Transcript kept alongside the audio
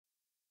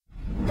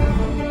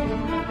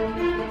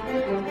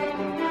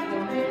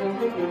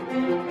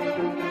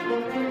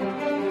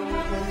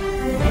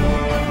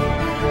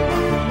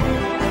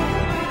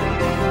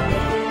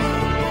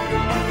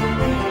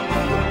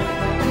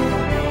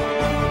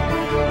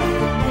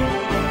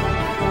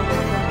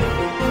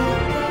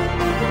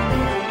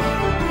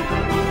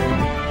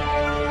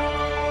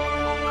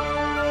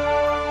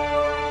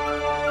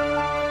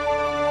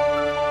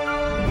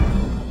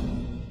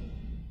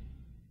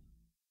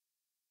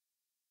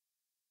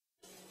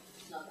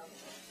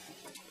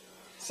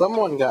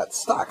Someone got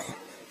stuck.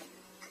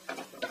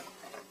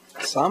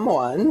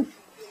 Someone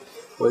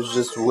was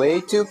just way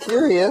too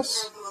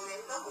curious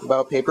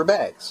about paper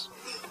bags.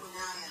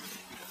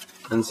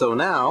 And so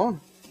now,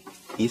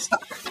 he's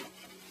stuck.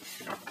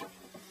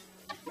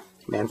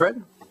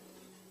 Manfred?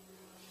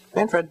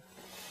 Manfred?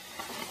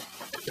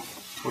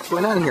 What's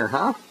going on here,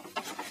 huh?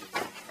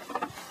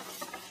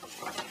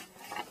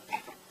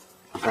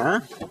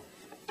 Huh?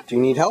 Do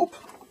you need help?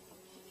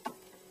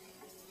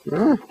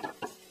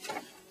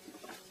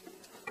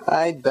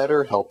 I'd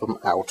better help him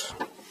out.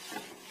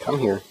 Come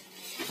here.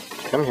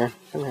 Come here.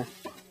 Come here.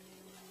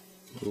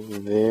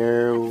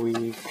 There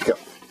we go.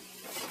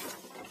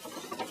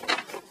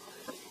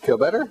 Feel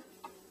better?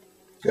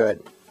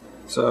 Good.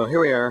 So here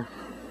we are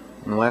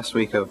in the last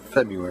week of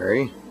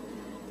February.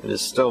 It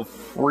is still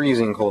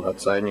freezing cold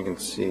outside, and you can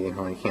see,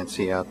 well, you can't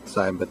see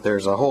outside, but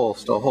there's still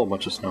a whole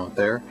bunch of snow out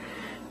there.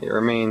 It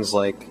remains,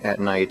 like, at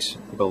night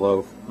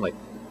below, like,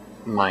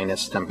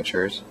 minus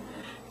temperatures.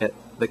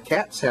 The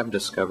cats have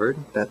discovered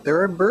that there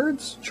are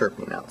birds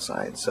chirping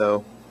outside,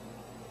 so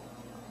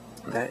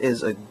that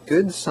is a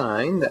good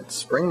sign that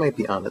spring might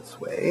be on its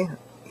way.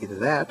 Either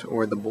that,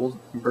 or the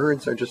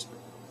birds are just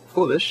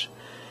foolish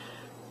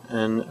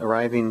and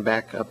arriving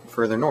back up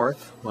further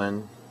north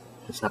when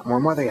it's not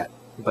warm weather yet.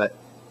 But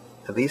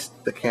at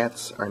least the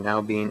cats are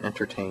now being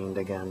entertained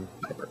again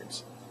by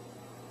birds.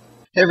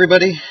 Hey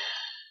everybody,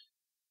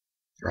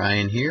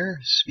 Ryan here,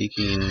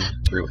 speaking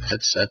through a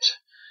headset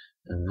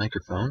and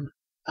microphone.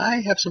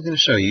 I have something to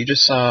show you. You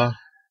just saw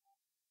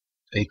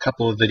a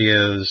couple of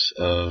videos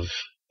of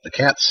the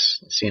cats,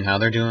 seeing how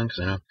they're doing, because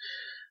I know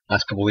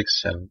last couple of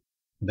weeks have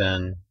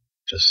been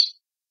just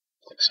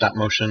like stop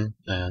motion,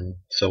 and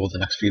so will the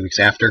next few weeks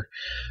after.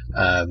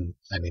 I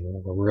mean,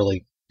 we're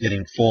really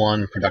getting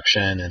full-on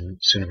production, and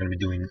soon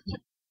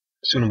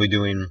we'll be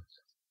doing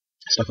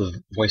stuff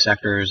with voice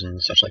actors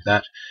and such like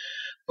that.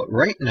 But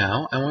right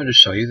now, I wanted to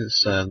show you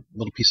this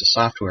little piece of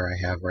software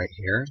I have right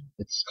here.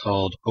 It's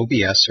called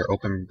OBS, or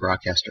Open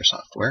Broadcaster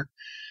Software.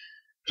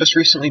 Just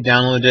recently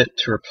downloaded it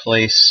to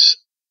replace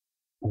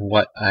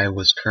what I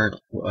was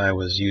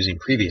using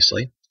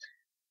previously,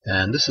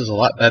 and this is a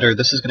lot better.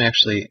 This is going to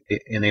actually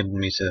enable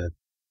me to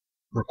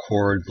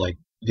record like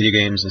video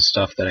games and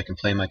stuff that I can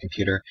play on my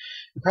computer,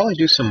 and probably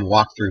do some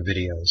walkthrough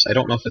videos. I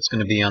don't know if it's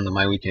going to be on the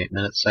My Week in 8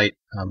 Minutes site,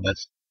 but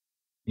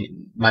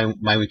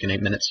My Week in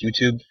 8 Minutes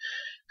YouTube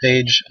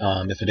page.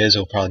 If it is,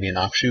 it'll probably be an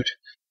offshoot,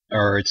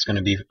 or it's going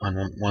to be on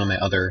one of my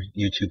other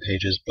YouTube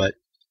pages. But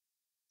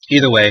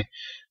either way,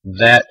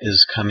 that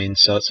is coming,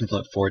 so it's something to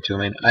look forward to. I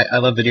mean, I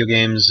love video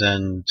games,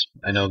 and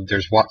I know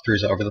there's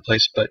walkthroughs all over the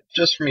place, but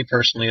just for me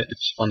personally,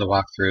 it's fun to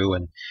walk through,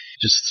 and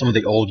just some of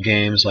the old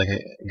games, like I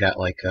got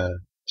like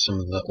some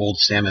of the old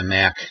Sam and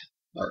Max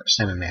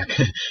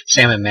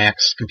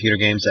computer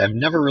games that I've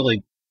never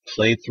really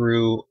played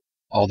through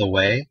all the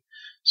way.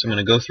 So I'm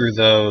going to go through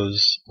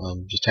those,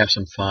 just have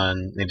some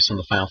fun, maybe some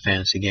of the Final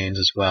Fantasy games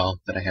as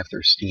well that I have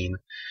through Steam,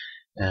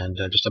 and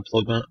just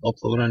upload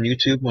on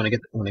YouTube when I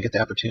get the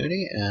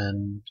opportunity,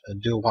 and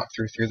do a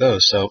walkthrough through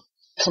those. So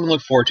something to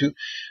look forward to.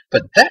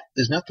 But that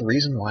is not the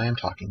reason why I'm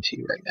talking to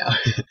you right now.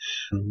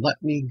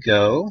 Let me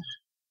go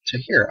to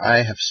here.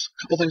 I have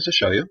a couple things to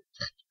show you.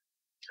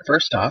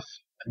 First off,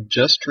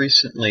 just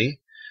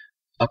recently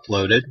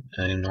uploaded,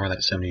 and ignore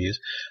that 70 views,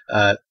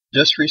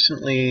 just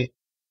recently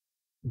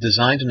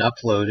designed and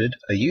uploaded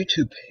a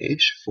YouTube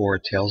page for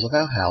Tales of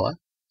Valhalla,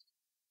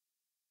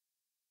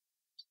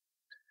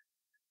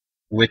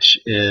 which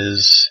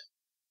is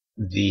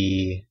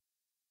the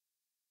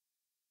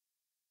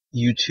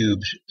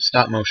YouTube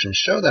stop motion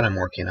show that I'm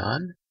working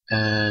on.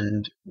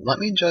 And let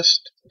me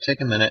just take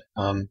a minute.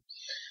 I'm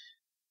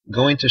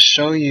going to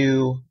show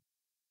you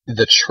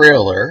the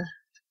trailer,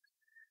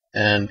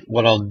 and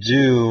what I'll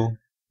do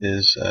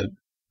is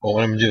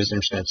what I'm going to do is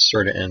I'm just going to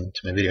insert it into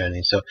my video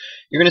editing. So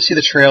you're going to see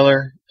the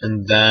trailer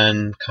and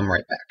then come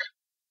right back.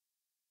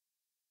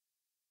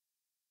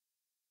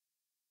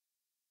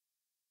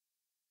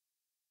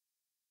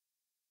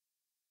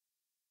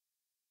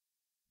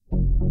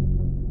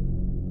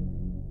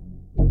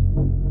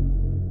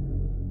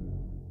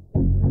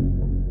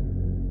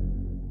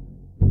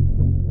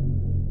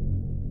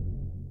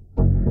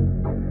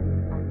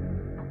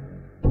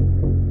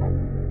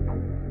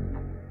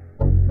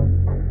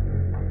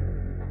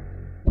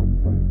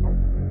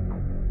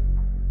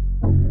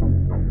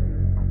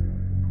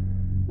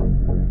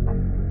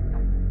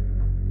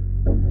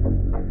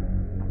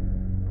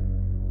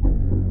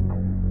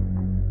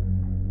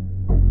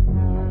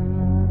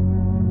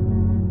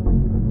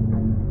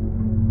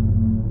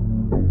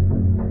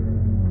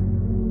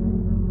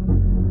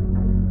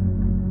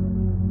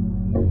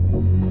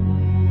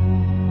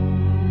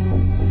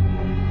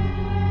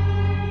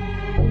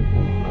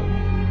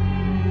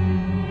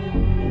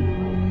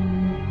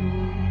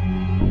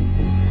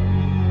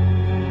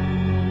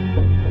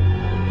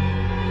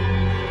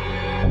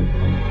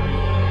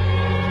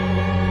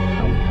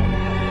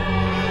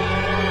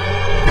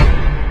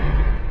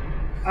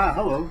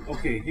 Hello.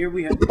 Okay, here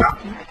we have.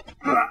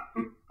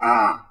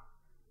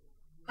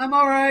 I'm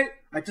alright.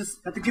 I just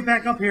have to get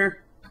back up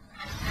here.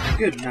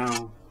 Good,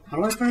 now. How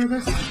do I fire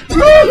this?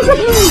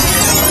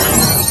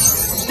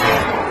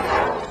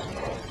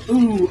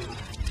 Ooh,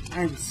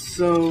 I'm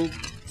so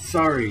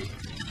sorry.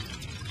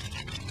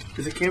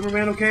 Is the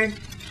cameraman okay?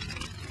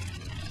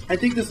 I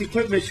think this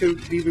equipment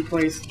should be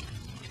replaced.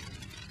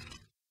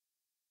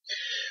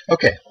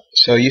 Okay,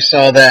 so you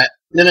saw that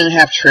minute and a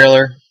half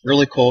trailer,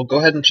 really cool. Go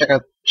ahead and check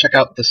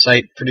out the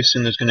site. Pretty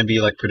soon there's going to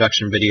be like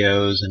production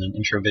videos and an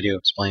intro video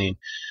explaining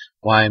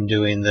why I'm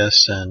doing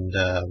this and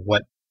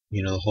what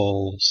the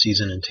whole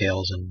season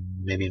entails, and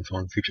maybe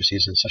inform future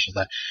seasons such as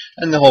that.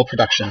 And the whole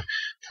production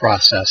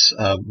process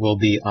will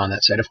be on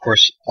that site. Of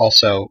course,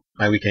 also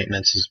my Week in 8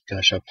 Minutes is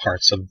going to show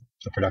parts of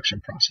the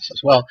production process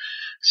as well.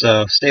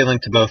 So stay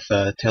linked to both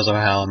Tales of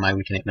Valhalla and my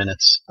Week in 8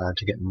 Minutes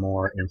to get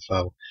more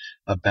info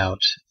about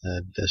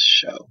this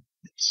show.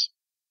 It's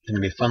going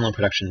to be a fun little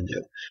production to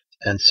do.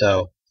 And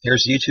so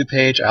here's the YouTube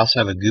page. I also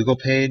have a Google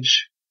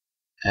page,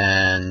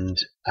 and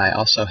I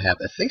also have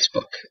a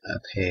Facebook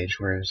page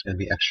where there's going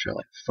to be extra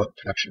like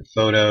production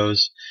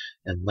photos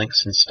and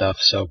links and stuff.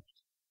 So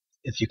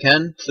if you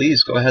can,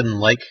 please go ahead and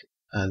like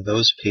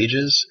those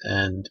pages.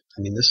 And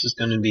I mean, this is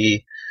going to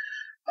be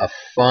a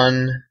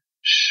fun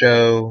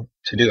show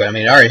to do. I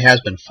mean, it already has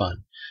been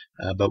fun,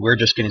 but we're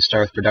just getting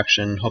started with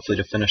production, hopefully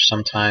to finish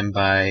sometime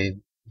by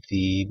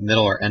the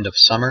middle or end of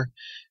summer,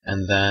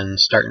 and then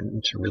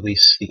starting to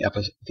release the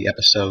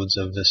episodes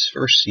of this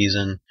first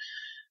season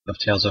of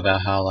Tales of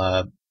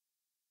Valhalla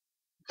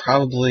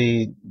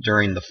probably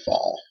during the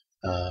fall.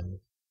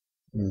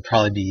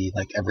 Probably be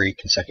like every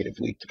consecutive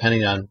week,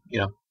 depending on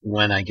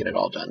when I get it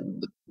all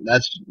done.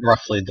 That's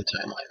roughly the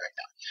timeline right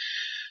now.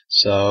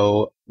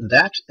 So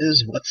that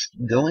is what's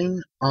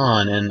going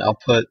on, and I'll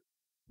put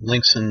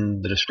links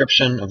in the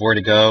description of where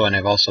to go, and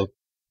I've also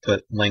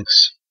put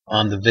links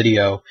on the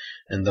video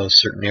in those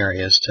certain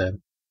areas to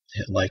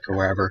hit like or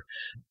wherever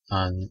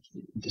on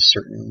the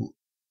certain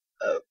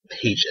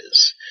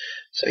pages.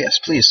 So yes,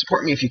 please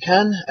support me if you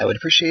can. I would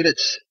appreciate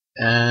it.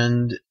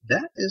 And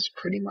that is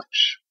pretty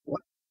much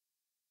what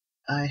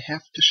I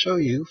have to show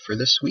you for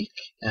this week,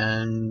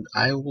 and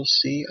I will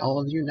see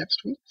all of you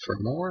next week for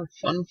more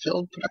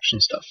fun-filled production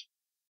stuff.